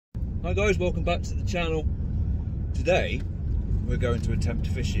Hi guys, welcome back to the channel. Today we're going to attempt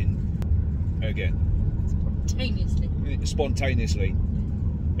fishing again. Spontaneously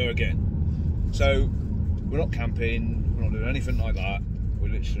again. So we're not camping, we're not doing anything like that. We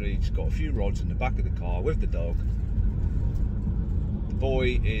literally just got a few rods in the back of the car with the dog. The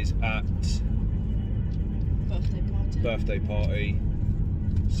boy is at birthday party,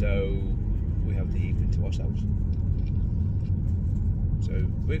 so we have the evening to ourselves. So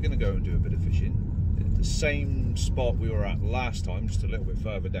we're going to go and do a bit of fishing at the same spot we were at last time, just a little bit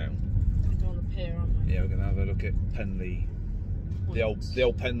further down. We're going to go on the pier, aren't we? Yeah, we're going to have a look at Penley, the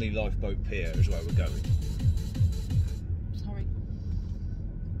old Penley lifeboat pier is where we're going. Sorry.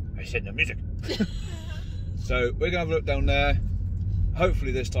 I said no music. So we're going to have a look down there.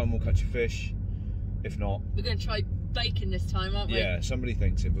 Hopefully this time we'll catch a fish. If not, we're going to try bacon this time, aren't we? Yeah, somebody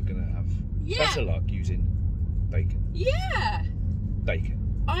thinks that we're going to have better luck using bacon. Yeah.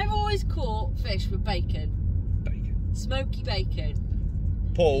 Bacon. I've always caught fish with bacon. Bacon. Smoky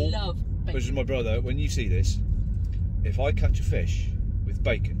bacon. Paul, love bacon. Which is my brother, when you see this, if I catch a fish with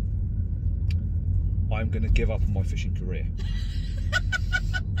bacon, I'm going to give up on my fishing career.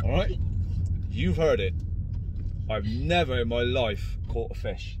 Alright? You've heard it. I've never in my life caught a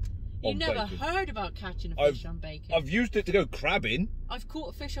fish on bacon. You never heard about catching a fish on bacon? I've used it to go crabbing. I've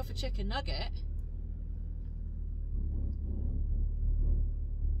caught a fish off a chicken nugget.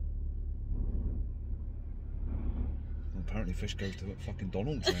 Apparently fish goes to fucking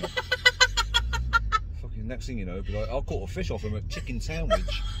Donald's now. Fucking next thing you know, be like, I caught a fish off him at chicken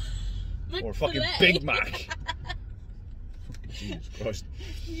sandwich. Or a fucking Big Mac. Fucking Jesus Christ.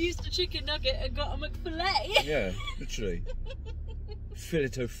 You used a chicken nugget and got a McFillet. Yeah, literally.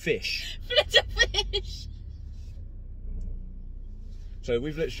 Filet of fish. Filet of fish. So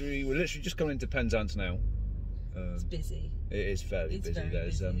we're literally just coming into Penzance now. It's busy. It is fairly busy. Very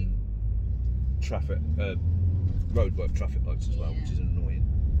There's busy. Traffic, roadwork traffic lights as well, which is annoying.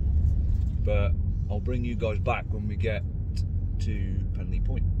 But I'll bring you guys back when we get to Penley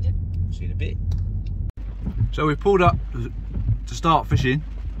Point. Yep. See you in a bit. So we pulled up to start fishing,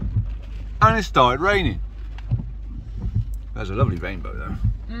 and it started raining. There's a lovely rainbow though.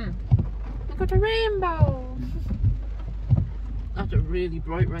 I got a rainbow. That's a really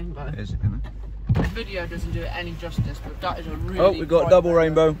bright rainbow. It is, isn't it? The video doesn't do it any justice, but that is a really we got a double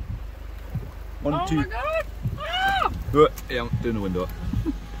rainbow. One, two. Oh my god! Ah! Yeah, I'm doing the window up.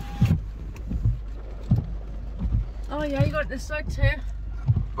 Oh yeah, you got this side too.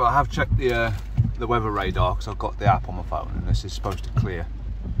 But I have checked the weather radar because I've got the app on my phone, and this is supposed to clear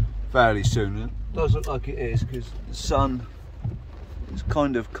fairly soon. And it does look like it is because the sun is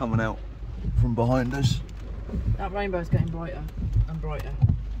kind of coming out from behind us. That rainbow's getting brighter and brighter.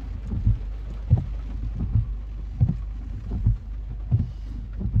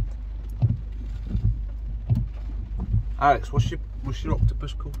 Alex, what's your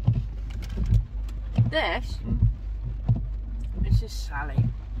octopus called? This? This is Sally.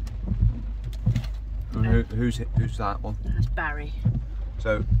 And who's that one? That's Barry.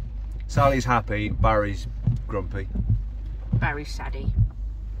 So Sally's happy, Barry's grumpy. Barry's saddy.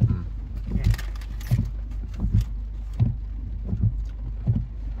 Yeah.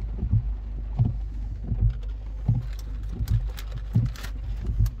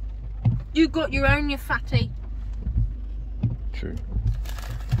 You got your own, you fatty. True.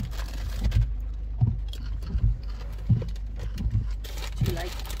 Too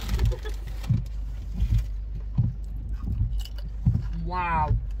late.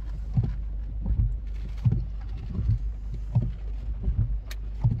 Wow.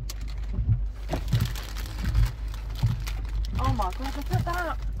 Oh my god, look at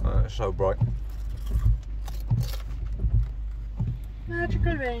that. It's so bright.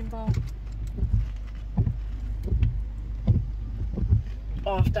 Magical rainbow.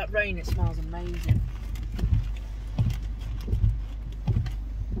 Oh, after that rain, it smells amazing.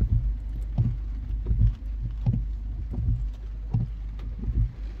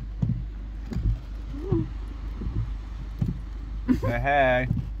 Hey,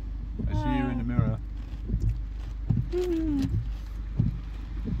 I see you in the mirror.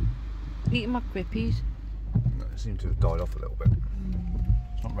 Eating my quippies. It seemed to have died off a little bit.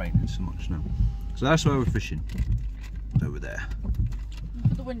 It's not raining so much now. So that's where we're fishing. Over there.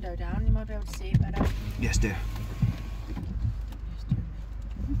 Put the window down, you might be able to see it better. Yes, dear.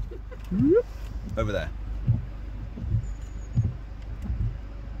 Over there.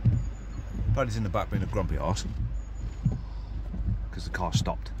 Paddy's in the back being a grumpy arse because the car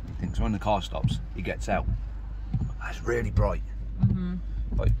stopped. He thinks when the car stops, he gets out. That's really bright.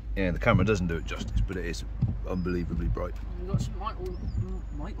 Like, yeah, the camera doesn't do it justice, but it is unbelievably bright. You got some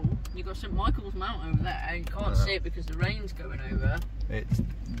You've got St Michael's Mount over there, and you can't see it because the rain's going over. It's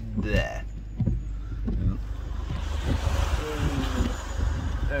there. Yeah.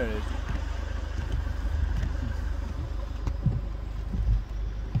 There it is.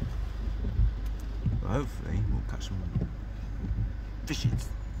 Well, hopefully we'll catch some fishes.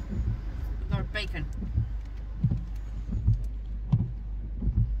 We've got bacon.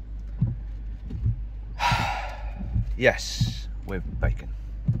 Yes, with bacon.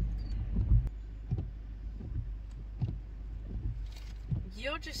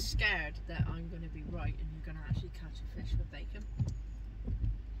 You're just scared that I'm going to be right and you're going to actually catch a fish with bacon.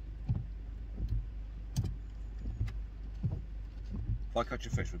 If I catch a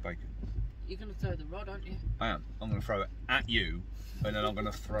fish with bacon, You're going to throw the rod, aren't you? I am. I'm going to throw it at you, and then I'm going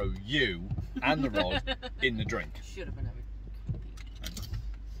to throw you and the rod in the drink. Should have been over.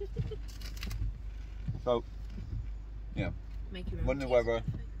 So, yeah. Make your own When the taste. weather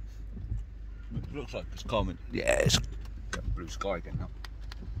it looks like it's calming. Yeah, it's got blue sky again now.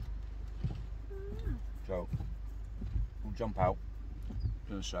 So, we'll jump out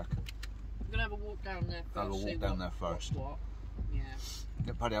in a sec. We're going to have a walk down there first. Have a walk down there first. What? Yeah.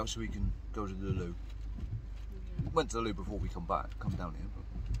 Get Paddy out so we can go to the loo. Went to the loo before we come down here,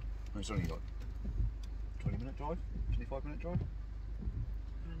 but it's only like 20-minute drive, 25-minute drive.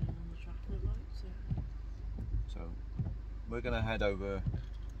 Depending on the traffic lights, yeah. So we're gonna head over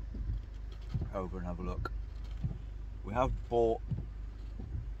and have a look. We have bought.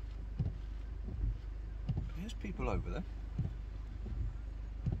 There's people over there.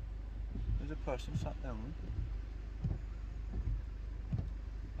 There's a person sat down there.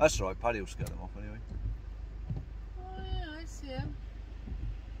 That's right, Paddy will scare them off anyway. Oh yeah, I see him.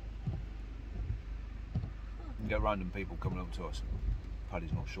 And get random people coming up to us.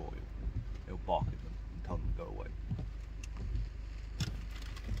 Paddy's not sure. He'll bark at them and tell them to go away.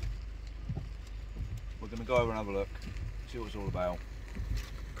 We're going to go over and have a look, see what it's all about,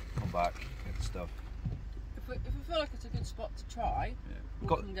 come back, get the stuff. If we feel like it's a good spot to try, Yeah. we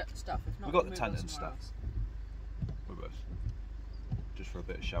can get the stuff. If not, we've got we'll the move tent on and somewhere stuff else. with us, just for a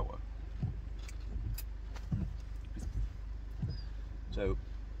bit of shelter. So,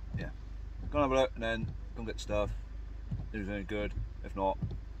 yeah, go and have a look and then go and get the stuff. If it's any good, if not,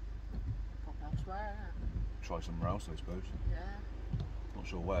 Pop elsewhere, try somewhere else, I suppose. yeah. Not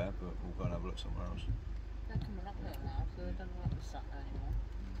sure where, but we'll go and have a look somewhere else. They're coming up here now, so they don't want to sat there anymore.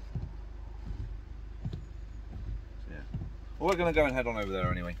 So, yeah. Well, we're going to go and head on over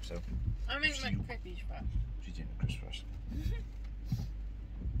there anyway, so. I mean, make cookies first. She's eating the crisps first.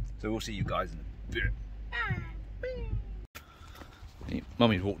 So we'll see you guys in a bit.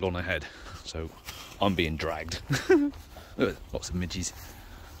 Mummy's walked on ahead, so I'm being dragged. Look, lots of midges.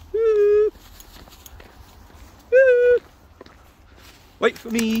 Woo! Woo! Wait for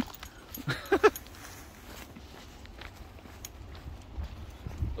me.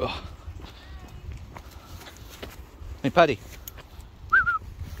 Oh. Hey, Paddy.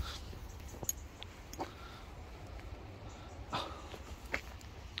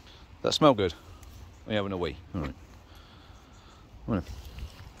 That smell good? Are you having a wee? All right. Well,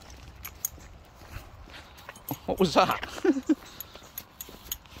 what was that?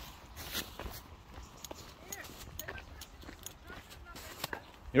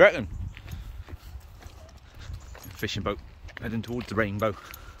 You reckon? Fishing boat heading towards the rainbow.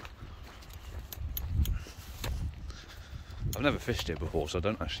 I've never fished here before, so I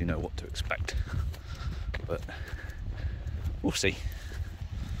don't actually know what to expect. But we'll see.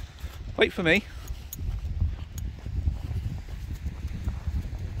 Wait for me.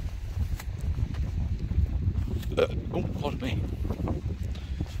 Oh, pardon me.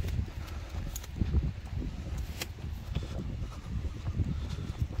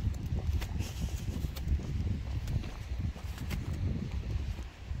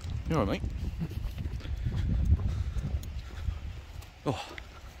 You all right, mate? Oh,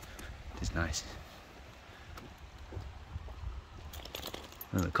 it's nice.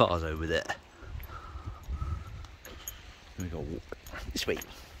 And the car's over there. We gotta walk this way.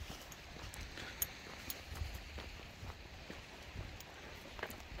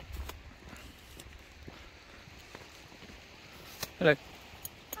 Hello.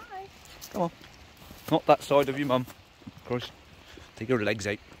 Hi. Come on. Not that side of you, Mum. Of course. Take your legs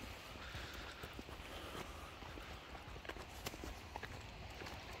out.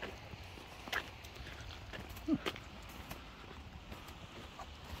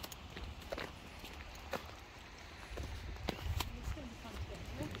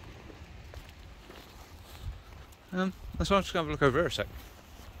 That's why I'm just going to have a look over here a sec.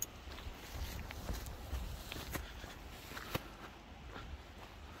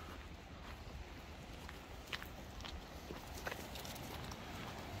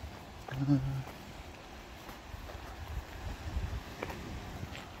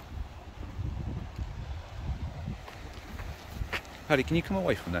 Paddy, can you come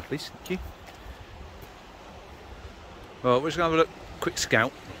away from there, please? Thank you. Well, we're just going to have a quick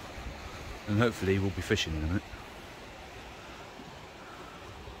scout, and hopefully we'll be fishing in a minute.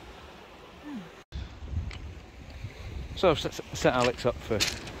 So I've set Alex up for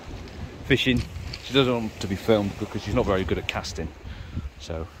fishing. She doesn't want to be filmed because she's not very good at casting.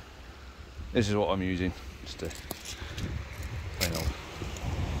 So this is what I'm using, just a plain old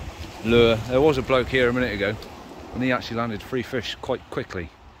lure. There was a bloke here a minute ago and he actually landed 3 fish quite quickly.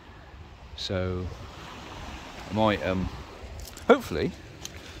 So I might, hopefully,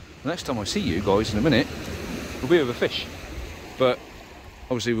 the next time I see you guys in a minute, we'll be with a fish. But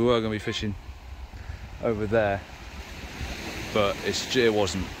obviously we were going to be fishing over there, but it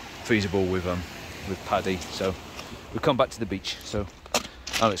wasn't feasible with Paddy, so we'll come back to the beach. So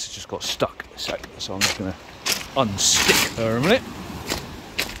Alex has just got stuck a sec, so I'm just going to unstick her a minute.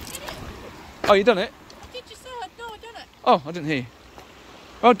 Oh, you done it? Did you say no, I done it? Oh, I didn't hear you.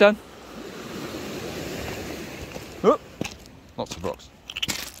 Well done. Oh, lots of rocks.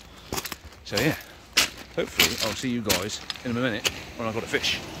 So yeah, hopefully I'll see you guys in a minute when I've got a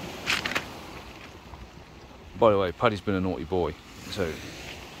fish. By the way, Paddy's been a naughty boy, so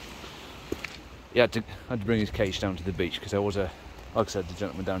he had to bring his cage down to the beach because there was like I said, the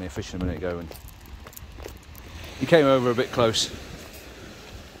gentleman down here fishing a minute ago, and he came over a bit close,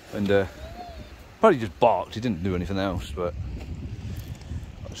 and Paddy just barked. He didn't do anything else, but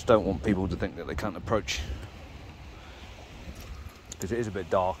I just don't want people to think that they can't approach, because it is a bit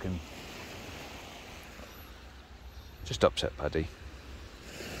dark and just upset Paddy.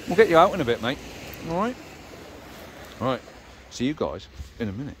 We'll get you out in a bit, mate. All right. All right. See you guys in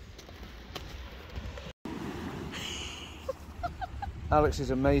a minute. Alex's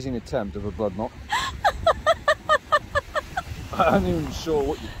amazing attempt of a blood knot. I'm not even sure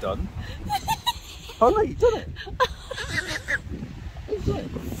what you've done. Oh no, you've done it. You've done it.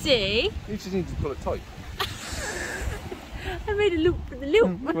 See? You just need to pull it tight. I made a loop for the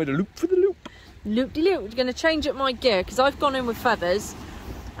loop. I made a loop for the loop. Loop-de-loop. We're going to change up my gear because I've gone in with feathers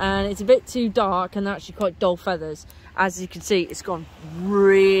and it's a bit too dark and they're actually quite dull feathers. As you can see, it's gone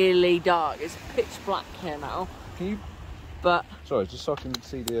really dark. It's pitch black here now. Can you... But... Sorry, just so I can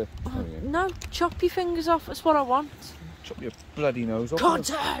see the... no, chop your fingers off. That's what I want. Chop your bloody nose off.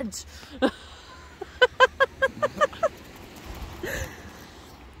 Content!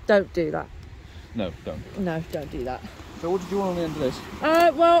 Don't do that. No, don't do that. No, don't do that. So what did you want on the end of this?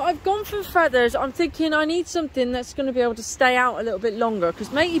 Well, I've gone for feathers. I'm thinking I need something that's going to be able to stay out a little bit longer,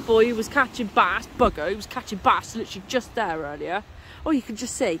 because matey boy was catching bass, bugger, he was catching bass literally just there earlier. Oh, you can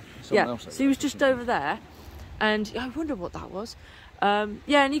just see. Yeah, so he was just over there, and I wonder what that was. Yeah,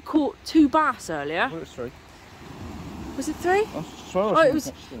 and he caught 2 bass earlier. Well, it was 3. Was it 3? Oh,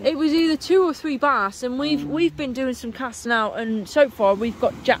 it was either 2 or 3 bass, and we've been doing some casting out, and so far we've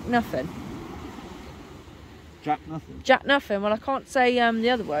got Jack Nothing. Jack Nothing? Jack Nothing. Well, I can't say the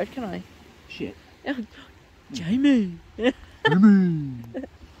other word, can I? Shit. Jamie. Jamie. You're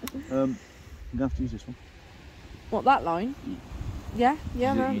going to have to use this one. What, that line? Yeah,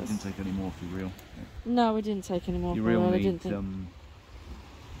 yeah. You didn't take any more for your reel. Yeah. No, we didn't take any more. Your reel needs some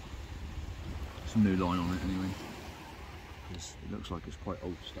new line on it anyway, because it looks like it's quite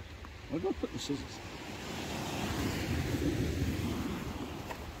old stuff. Where did I put the scissors?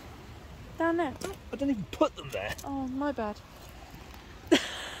 Down there. I didn't even put them there. Oh, my bad.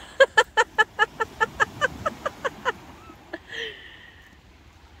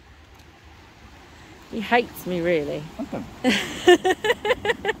 He hates me, really. I don't.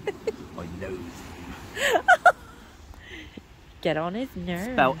 I loathe you. Get on his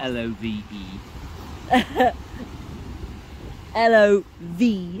nerves. Spell L-O-V-E.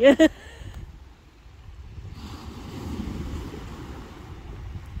 L-O-V.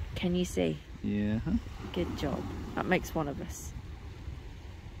 Can you see? Yeah. Good job. That makes one of us.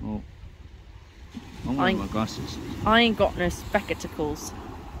 Well, I'm wearing my glasses. I ain't got no spectacles.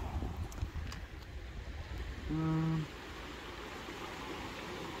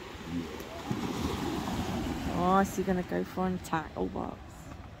 Oh, is he gonna go for an tackle box?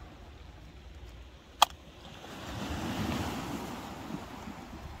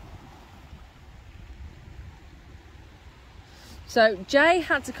 So Jay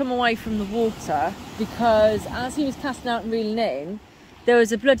had to come away from the water because as he was casting out and reeling in, there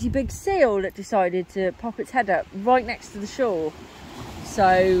was a bloody big seal that decided to pop its head up right next to the shore.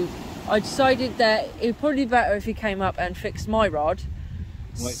 So I decided that it would probably be better if he came up and fixed my rod,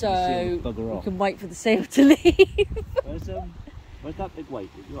 so we can wait for the seal to leave. Where's that big weight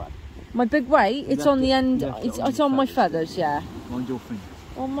that you had? My big weight, it's on the end, it's on my feathers, yeah. Mind your fingers.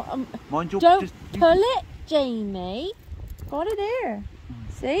 Oh, Mind your... Don't pull it, Jamie. Got it here.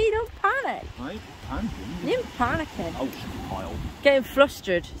 See, don't panic. I ain't panicking. You're panicking. Oh, pile. Getting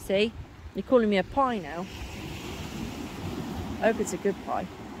flustered, see? You're calling me a pie now. I hope it's a good pie.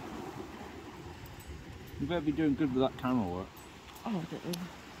 You better be doing good with that camera work. Oh, I don't know.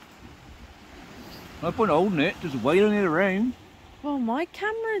 No point holding it, just wailing it around. Well, my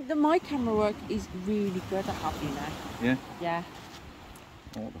camera work is really good, I have you know. Yeah? Yeah.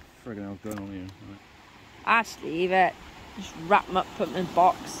 Oh, what the friggin' hell's going on here? Actually, leave it. Just wrap them up, put them in a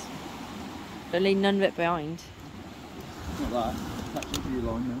box. Don't leave none of it behind. Not that. Attach it to your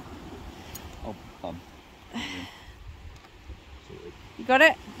line now. Oh, yeah. You got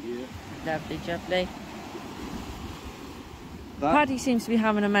it? Yeah. Lovely, lovely. That? Paddy seems to be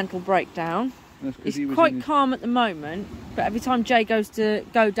having a mental breakdown. He's he quite calm at the moment, but every time Jay goes to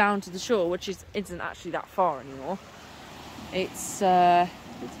go down to the shore, which isn't actually that far anymore, it's so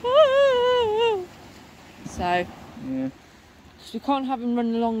yeah. we can't have him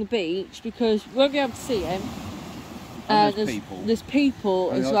running along the beach because we won't be able to see him. And there's people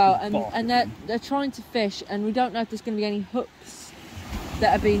as well, and they're trying to fish, and we don't know if there's going to be any hooks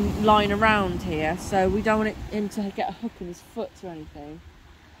that have been lying around here, so we don't want him to get a hook in his foot or anything.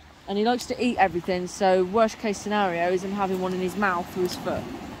 And he likes to eat everything, so worst case scenario is him having one in his mouth or his foot.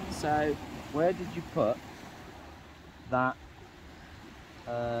 So where did you put that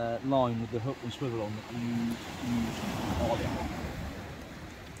line with the hook and swivel on that you used earlier?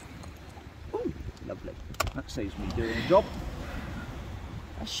 Ooh, lovely. That saves me doing a job.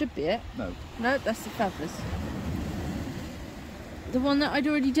 that should be it. No. No, that's the feathers. The one that I'd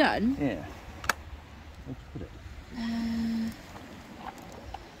already done? Yeah. Where'd you put it?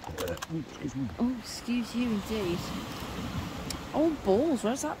 Excuse me. Oh, excuse you indeed. Oh, balls,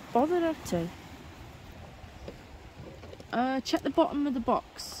 where's that bothered up to? Check the bottom of the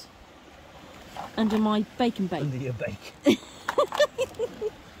box. Under my bacon bake. Under your bake. I'm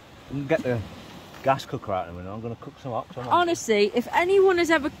going to get the gas cooker out in a minute. I'm going to cook some up. Honestly, if anyone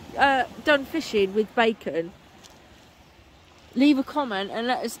has ever done fishing with bacon, leave a comment and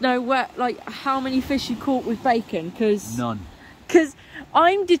let us know how many fish you caught with bacon. Because none. Because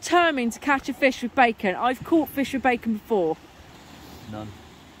I'm determined to catch a fish with bacon. I've caught fish with bacon before. None.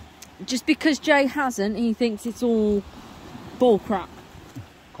 Just because Jay hasn't, he thinks it's all bull crap.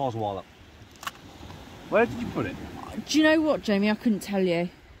 Cause a wallop. Where did you put it? Do you know what, Jamie? I couldn't tell you.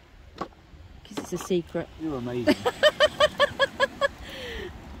 Because it's a secret. You're amazing.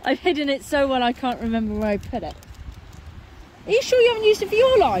 I've hidden it so well I can't remember where I put it. Are you sure you haven't used it for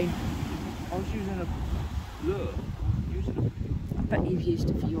your line? I was using a lure. I bet you've used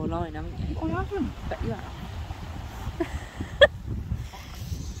it for your line, haven't you? I haven't. I bet you have.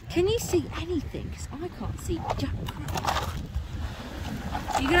 Can you see anything? Because I can't see jack crap.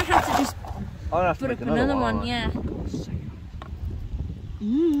 You're going to have to just put up another one, yeah.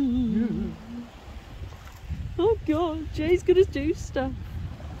 Oh God, Jay's going to do stuff.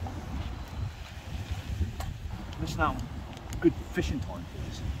 It's now good fishing time for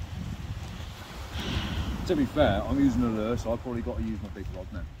this. To be fair, I'm using a lure, so I've probably got to use my big rod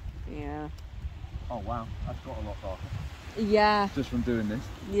now. Yeah. Oh wow, that's got a lot darker. Yeah. Just from doing this.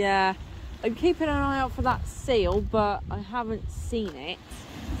 Yeah. I'm keeping an eye out for that seal, but I haven't seen it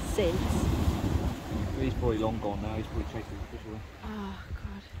since. He's probably long gone now. He's probably chasing the fish away. Oh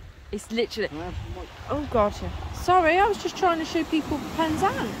God. It's literally. Oh God, yeah. Sorry, I was just trying to show people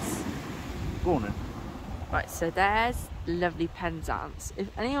Penzance. Go on then. Right, so there's lovely Penzance. If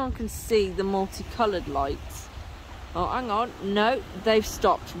anyone can see the multicoloured lights. Oh, hang on. No, they've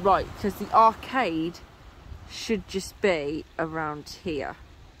stopped. Right, because the arcade should just be around here.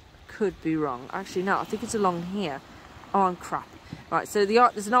 Could be wrong. Actually, no, I think it's along here. Oh, I'm crap. Right, so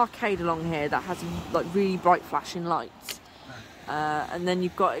there's an arcade along here that has like really bright flashing lights. And then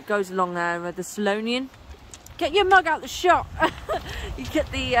you've got, it goes along there with the Salonian. Get your mug out the shop. You get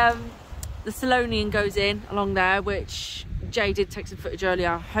the Salonian goes in along there, which Jay did take some footage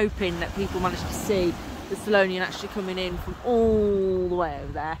earlier, hoping that people managed to see the Salonian actually coming in from all the way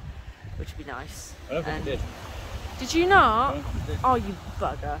over there, which would be nice. I don't think it did. Did you not? I don't think it did. Oh, you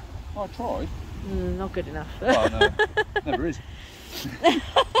bugger. Oh, I tried. Not good enough. Oh no, never is.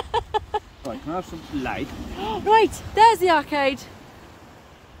 Right, can I have some light? Right, there's the arcade.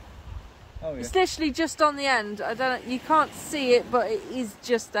 Oh yeah. It's literally just on the end. I don't know, you can't see it, but it is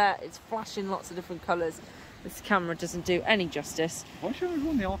just there. It's flashing lots of different colours. This camera doesn't do any justice. Why should we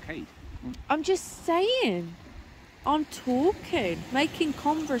run the arcade? I'm just saying. I'm talking, making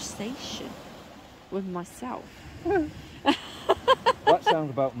conversation with myself. That sounds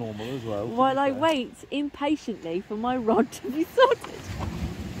about normal as well. While I wait impatiently for my rod to be sorted.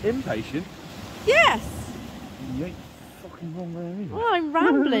 Impatient? Yes! You ain't fucking wrong there either. Well, I'm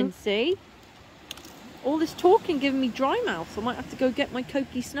rambling, see? All this talking giving me dry mouth. I might have to go get my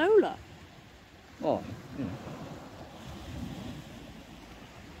Cokie Snola. Oh, you know.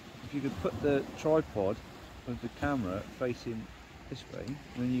 If you could put the tripod with the camera facing this way,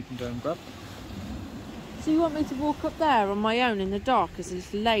 then you can go and grab them. So you want me to walk up there on my own in the dark as a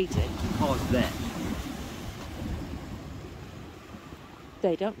little lady? The car's there.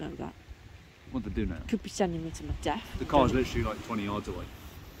 They don't know that. What do they do now? Could be sending me to my death. The car's literally like 20 yards away.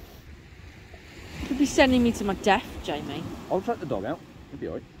 Could be sending me to my death, Jamie. I'll track the dog out. He'll be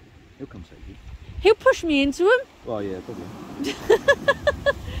alright. He'll come save you. He'll push me into him. Well, yeah, probably.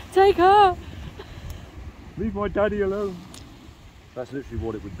 Take her. Leave my daddy alone. That's literally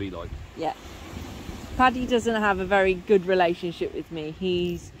what it would be like. Yeah. Paddy doesn't have a very good relationship with me.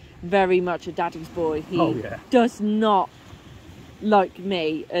 He's very much a daddy's boy. He does not like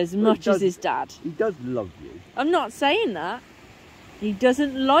me as much as his dad. He does love you. I'm not saying that. He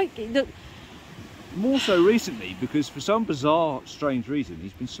doesn't like it. More so recently, because for some bizarre, strange reason,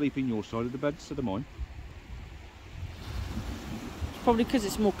 he's been sleeping your side of the bed instead of mine. Probably because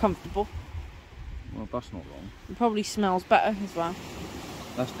it's more comfortable. Well, that's not wrong. It probably smells better as well.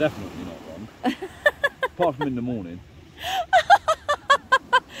 That's definitely not wrong. Apart from in the morning.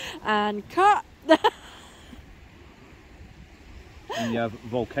 And cut. And you have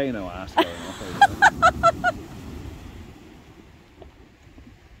volcano ass going off.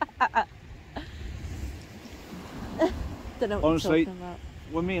 Don't know what Honestly, you're talking about.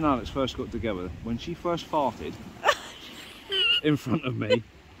 When me and Alex first got together, when she first farted in front of me,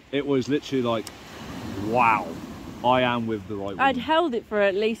 it was literally like, wow, I am with the right woman. I'd held it for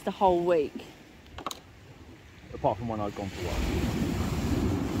at least a whole week. Apart from when I'd gone for work.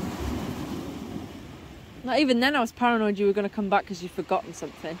 Not even then, I was paranoid you were going to come back because you'd forgotten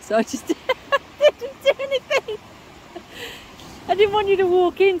something. So I just didn't do anything. I didn't want you to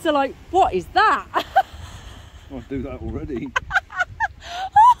walk into like, what is that? I do that already.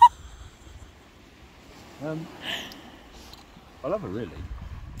 I love her really.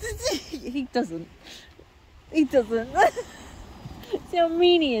 He doesn't. He doesn't. See how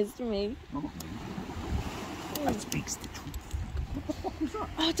mean he is to me. Not me. That speaks the truth. What the fuck was that?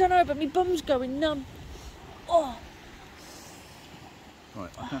 I don't know, but my bum's going numb. Oh. Right,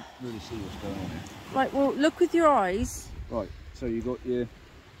 I can't really see what's going on here. Right, well, look with your eyes. Right, so you got your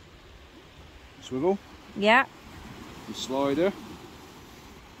swivel, Yeah. your slider, your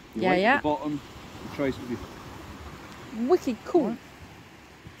Yeah, weight yeah. at the bottom, the trace with your... Wicked cool. Right.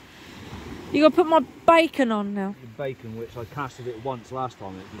 You gotta put my bacon on now. The bacon, which I casted it once last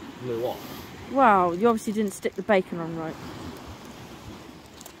time and it just flew off. Wow, you obviously didn't stick the bacon on right.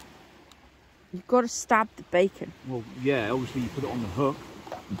 You've got to stab the bacon. Well, yeah, obviously you put it on the hook.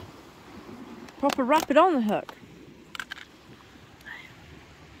 Proper wrap it on the hook.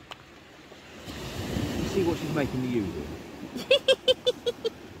 You see what she's making me use it.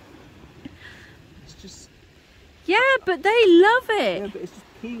 It's just... Yeah, but they love it. Yeah, but it's just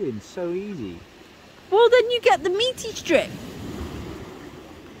peeling so easy. Well, then you get the meaty strip.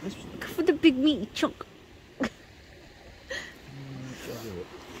 This... Go for the big meaty chunk.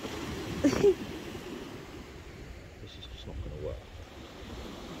 This is just not going to work.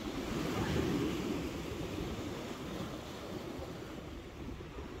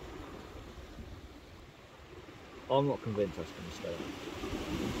 I'm not convinced that's going to stay.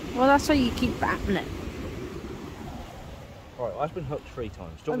 Well, that's why you keep wrapping it. Alright, I've been hooked 3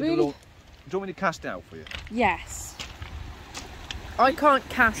 times. Do you want me to cast it out for you? Yes. I can't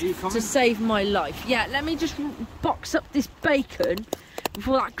cast You coming? to save my life. Yeah, let me just box up this bacon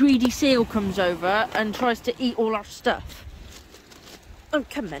before that greedy seal comes over and tries to eat all our stuff. Oh,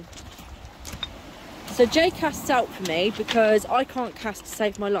 come in. So Jay casts out for me because I can't cast to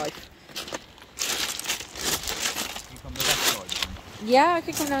save my life. You come the left side. Yeah, I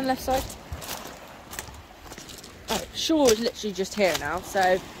could come down the left side. Oh, Shaw is literally just here now,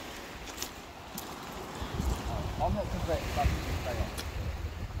 so... I'm not convinced that's going to stay on.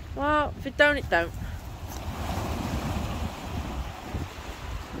 Well, if it don't, it don't.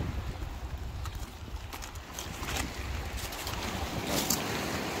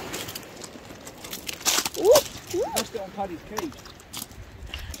 Let's get on Paddy's cage.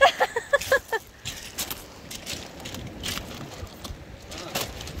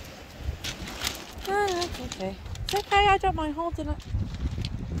 Oh, that's okay. It's okay, I don't mind holding it.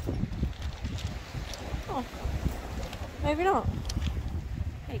 Oh, maybe not.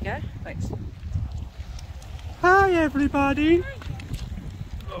 There you go. Thanks. Hi everybody. Hi.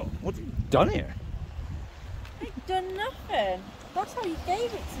 Oh, what have you done here? I've done nothing. That's how you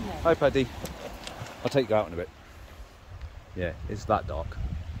gave it to me. Hi, Paddy. I'll take you out in a bit. Yeah, it's that dark.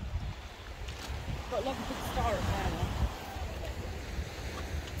 Got like a big star up there.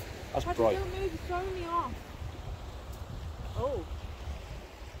 That's Paddy, bright. don't move, you're throwing me off. Oh.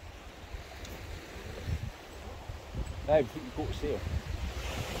 No, I think you caught a seal.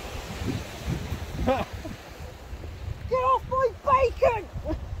 Get off my bacon!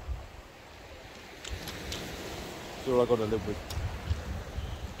 That's all I got to live with.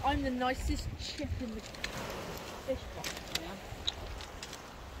 I'm the nicest chip in the fish box, man.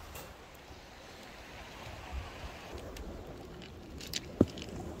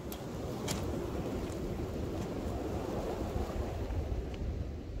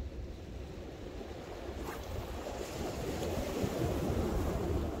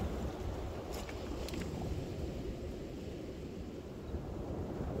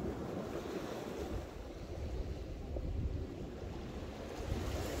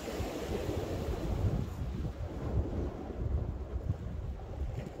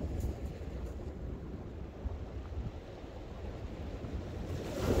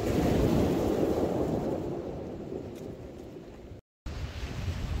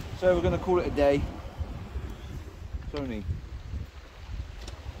 So we're going to call it a day. It's only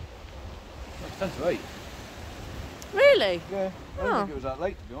 10 to 8. Really? Yeah, I don't Oh. think it was that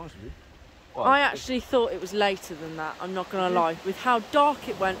late, to be honest with you. Well, I actually thought it was later than that, I'm not going to lie. With how dark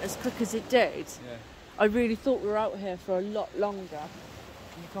it went as quick as it did, yeah, I really thought we were out here for a lot longer.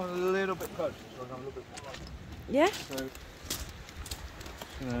 you come a little bit closer, so I'm a little bit more light. Yeah? So, just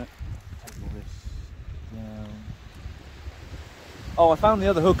gonna take all this down. Oh, I found the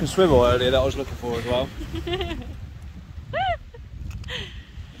other hook and swivel earlier that I was looking for as well.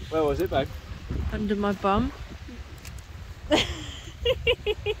 Where was it, babe? Under my bum.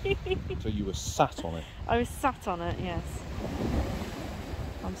 So you were sat on it. I was sat on it, yes.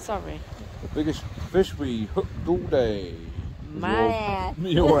 I'm sorry. The biggest fish we hooked all day. Man.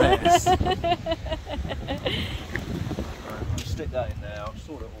 Your ass. Right, I'll stick that in there. I'll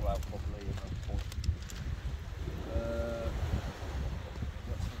sort it all out properly.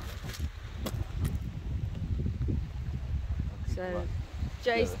 So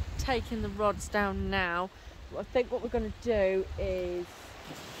Jay's taking the rods down now. I think what we're going to do is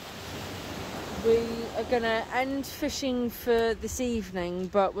we are going to end fishing for this evening,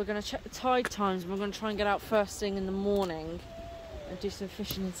 but we're going to check the tide times and we're going to try and get out first thing in the morning and do some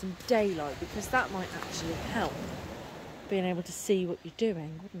fishing in some daylight, because that might actually help, being able to see what you're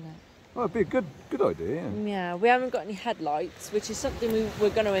doing, wouldn't it? Well, it'd be a good idea, yeah. Yeah, we haven't got any headlights, which is something we're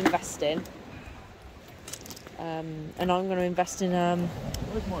going to invest in. And I'm going to invest in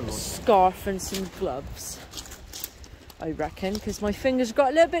Where's my a rod? scarf and some gloves, I reckon, because my fingers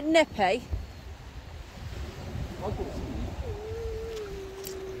got a little bit nippy.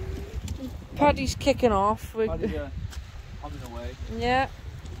 Paddy's kicking off. Paddy's humming away. Yeah,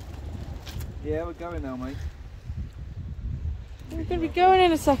 Yeah, we're going now, mate. we're going to be going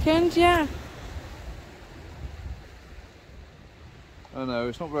in a second, yeah. I know,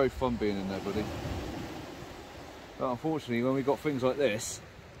 it's not very fun being in there, buddy. But unfortunately, when we got things like this,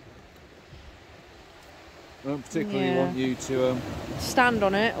 I don't particularly want you to Stand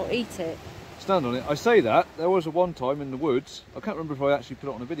on it or eat it. stand on it. I say that, there was a one time in the woods, I can't remember if I actually put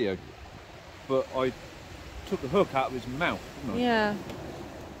it on a video, but I took the hook out of his mouth, didn't I? Yeah,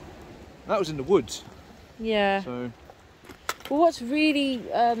 That was in the woods, yeah. so... Well, what's really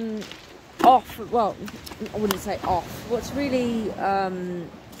off, well, I wouldn't say off, what's really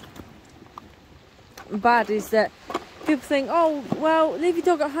bad is that people think, oh, well, leave your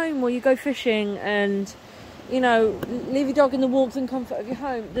dog at home while you go fishing, and, you know, leave your dog in the warmth and comfort of your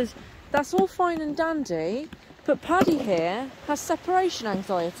home. That's all fine and dandy, but Paddy here has separation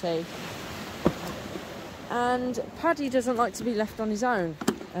anxiety. And Paddy doesn't like to be left on his own.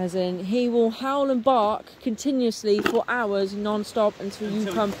 As in, he will howl and bark continuously for hours non-stop until you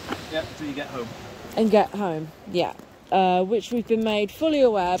come... Yeah, until you get home. And get home, yeah. Which we've been made fully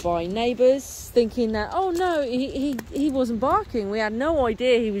aware by neighbours, thinking that, oh no, he wasn't barking. We had no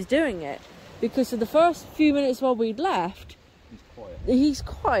idea he was doing it. Because for the first few minutes while we'd left, he's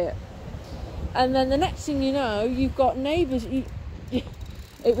quiet. And then the next thing you know, you've got neighbours...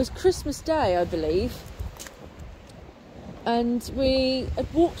 It was Christmas Day, I believe. And we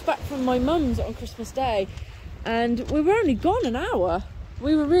had walked back from my mum's on Christmas Day, and we were only gone an hour.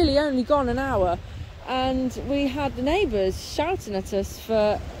 We were really only gone an hour, and we had the neighbours shouting at us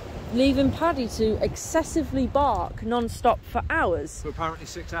for leaving Paddy to excessively bark non-stop for hours. For apparently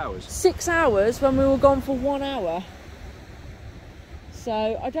 6 hours. 6 hours when we were gone for 1 hour.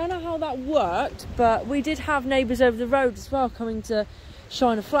 So I don't know how that worked, but we did have neighbours over the road as well coming to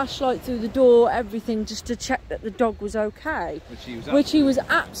shine a flashlight through the door, everything, just to check that the dog was okay. Which he was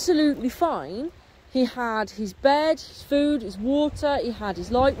absolutely fine. He had his bed, his food, his water, he had his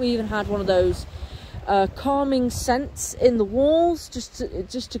light. We even had one of those calming scents in the walls, just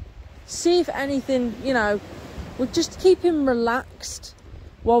to see if anything, you know, would just keep him relaxed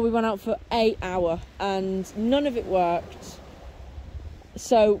while we went out for 8 hours, and none of it worked.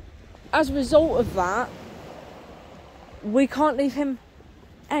 So as a result of that, we can't leave him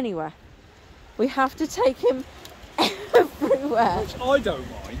anywhere. We have to take him everywhere. Which I don't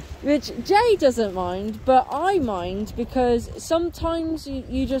mind. Which Jay doesn't mind, but I mind, because sometimes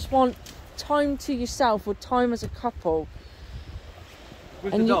you just want time to yourself, or time as a couple.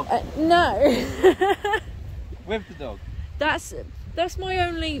 With the dog? No. With the dog? That's my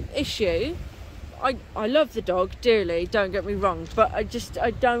only issue. I love the dog dearly, don't get me wrong, but I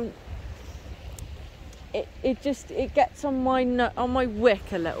don't. It gets on my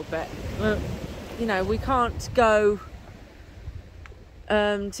wick a little bit. You know, we can't go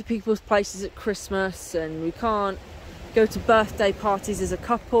to people's places at Christmas, and we can't go to birthday parties as a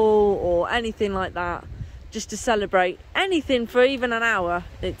couple or anything like that, just to celebrate anything for even an hour.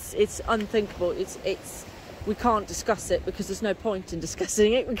 It's unthinkable. It's we can't discuss it, because there's no point in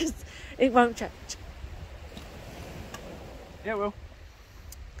discussing it, because it won't change. Yeah, well.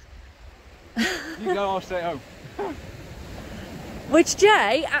 You go, I'll stay at home. Which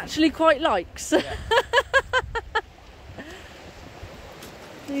Jay actually quite likes. Yeah.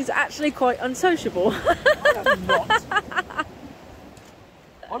 He's actually quite unsociable. I am not.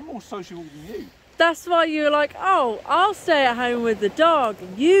 I'm more sociable than you. That's why you're like, oh, I'll stay at home with the dog.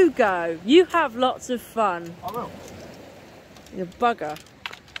 You go. You have lots of fun. I will. You bugger.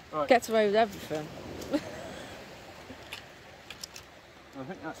 Right. Gets away with everything. I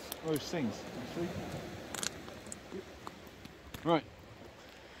think that's those things, actually. Right.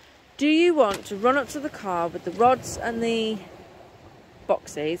 Do you want to run up to the car with the rods and the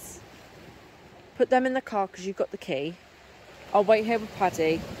boxes, put them in the car because you've got the key? I'll wait here with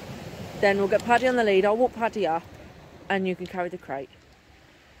Paddy. Then we'll get Paddy on the lead. I'll walk Paddy up, and you can carry the crate.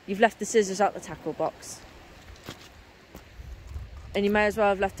 You've left the scissors out the tackle box. And you may as well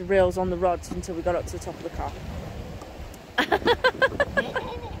have left the reels on the rods until we got up to the top of the car.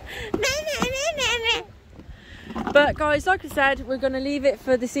 But guys, like I said, we're going to leave it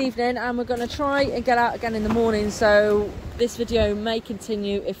for this evening, and we're going to try and get out again in the morning. So this video may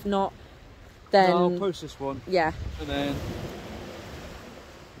continue. If not, then I'll post this one. Yeah. And then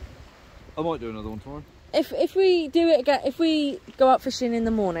I might do another one tomorrow. If we do it again, if we go out fishing in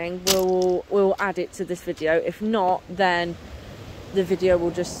the morning, we'll add it to this video. If not, then the video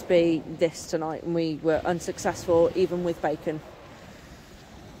will just be this tonight, and we were unsuccessful even with bacon.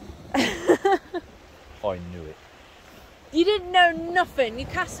 I knew it. You didn't know nothing. You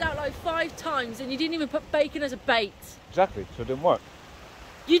cast it out like 5 times, and you didn't even put bacon as a bait. Exactly, so it didn't work.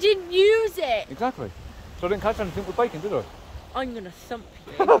 You didn't use it. Exactly. So I didn't catch anything with bacon, did I? I'm gonna thump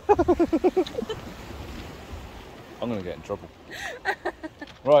you. I'm gonna get in trouble.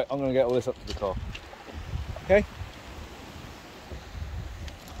 Right, I'm gonna get all this up to the car. Okay?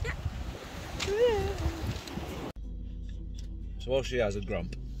 So while she has a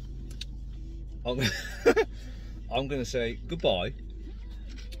grump, I'm gonna say goodbye,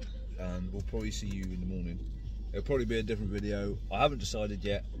 and we'll probably see you in the morning. It'll probably be a different video. I haven't decided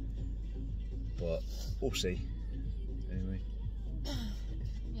yet, but we'll see. Anyway.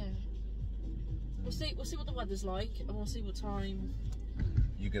 Yeah. We'll see what the weather's like, and we'll see what time.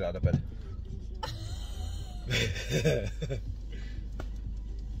 You get out of bed.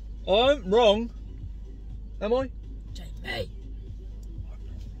 I'm wrong. Am I? Jamie.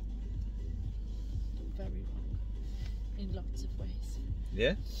 Very wrong. In lots of ways.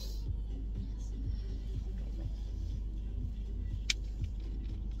 Yeah?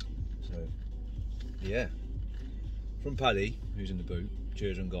 So, yeah. From Paddy, who's in the boot,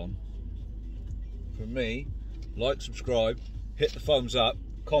 cheers and gone. From me, like, subscribe, hit the thumbs up,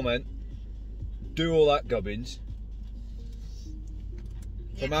 comment, do all that gubbins.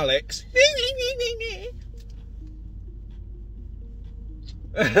 From Alex.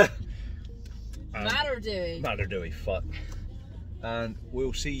 Matterdoey, fuck. And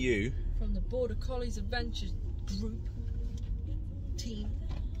we'll see you from the Border Collies Adventures group team.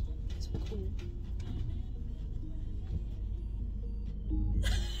 It's cool.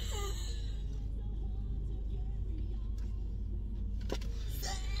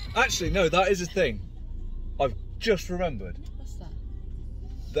 Actually, no, that is a thing. I've just remembered. What's that?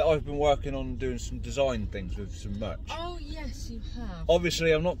 that I've been working on doing some design things with some merch. Oh yes, you have.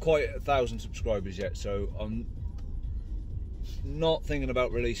 Obviously, I'm not quite at 1,000 subscribers yet, so I'm not thinking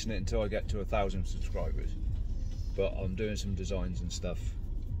about releasing it until I get to 1,000 subscribers. But I'm doing some designs and stuff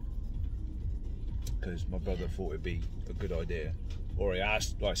because my brother thought it'd be a good idea, or he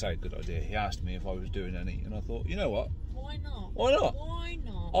asked. Like I say, a good idea. He asked me if I was doing any, and I thought, you know what? Why not? Why not? Why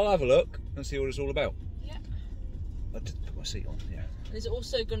not? I'll have a look and see what it's all about. Yeah. I did put my seat on. Yeah. There's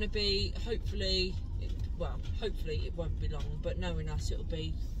also going to be, hopefully it won't be long, but knowing us, it'll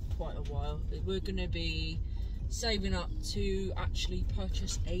be quite a while. We're going to be saving up to actually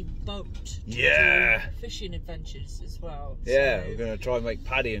purchase a boat. Yeah. Fishing adventures as well. Yeah, so, we're going to try and make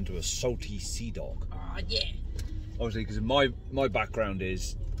Paddy into a salty sea dog. Yeah. Obviously, because my background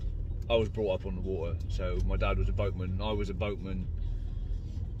is, I was brought up on the water. So my dad was a boatman, I was a boatman.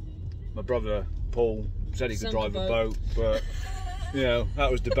 My brother Paul said he could drive a boat, but you know, that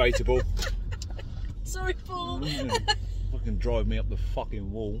was debatable. Sorry, Paul. Fucking drive me up the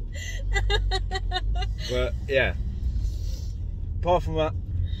fucking wall. But yeah, apart from that,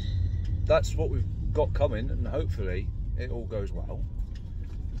 that's what we've got coming, and hopefully it all goes well.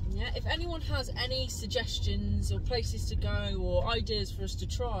 Yeah, if anyone has any suggestions or places to go or ideas for us to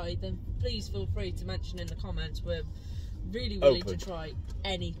try, then please feel free to mention in the comments. We're really willing to try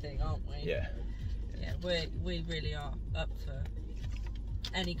anything, aren't we? Yeah. Yeah, we really are up for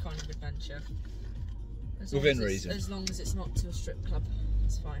any kind of adventure. Within reason. As long as it's not to a strip club,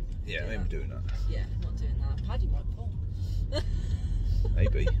 it's fine. Yeah, maybe doing that. Yeah, not doing that. Paddy might pull.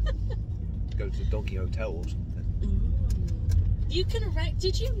 Maybe. Go to the doggy hotel or something. Ooh. You can arrange.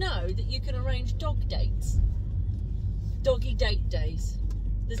 Did you know that you can arrange dog dates? Doggy date days.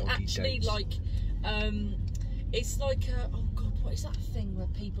 There's Doggy actually dates. like, it's like a, oh god, what is that thing where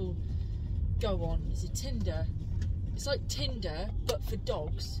people go on? Is it Tinder? It's like Tinder, but for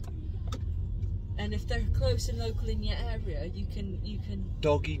dogs. And if they're close and local in your area, you can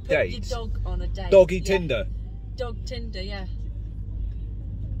Doggy put dates. your dog on a date. Doggy Yeah. Tinder. Dog Tinder, yeah.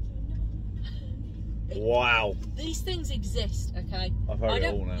 Wow. These things exist, okay? I've heard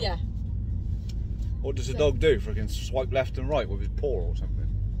it all now. Yeah. What does the dog do? Freaking swipe left and right with his paw or something?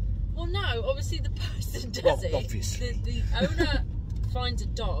 Well, no, obviously the person does Well, it. obviously. The owner finds a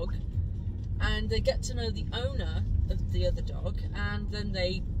dog and they get to know the owner of the other dog, and then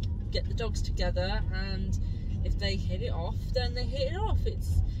they get the dogs together, and if they hit it off, then they hit it off.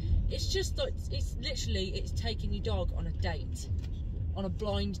 It's just like, it's literally taking your dog on a date, on a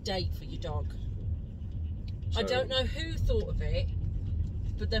blind date for your dog. So, I don't know who thought of it,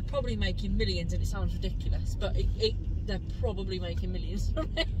 but they're probably making millions, and it sounds ridiculous, but they're probably making millions from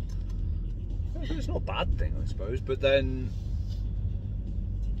it. It's not a bad thing, I suppose, but then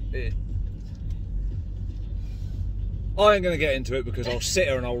I ain't going to get into it because I'll sit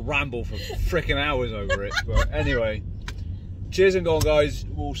here and I'll ramble for freaking hours over it. But anyway, cheers and go on, guys.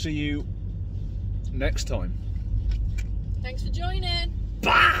 We'll see you next time. Thanks for joining.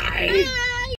 Bye! Bye.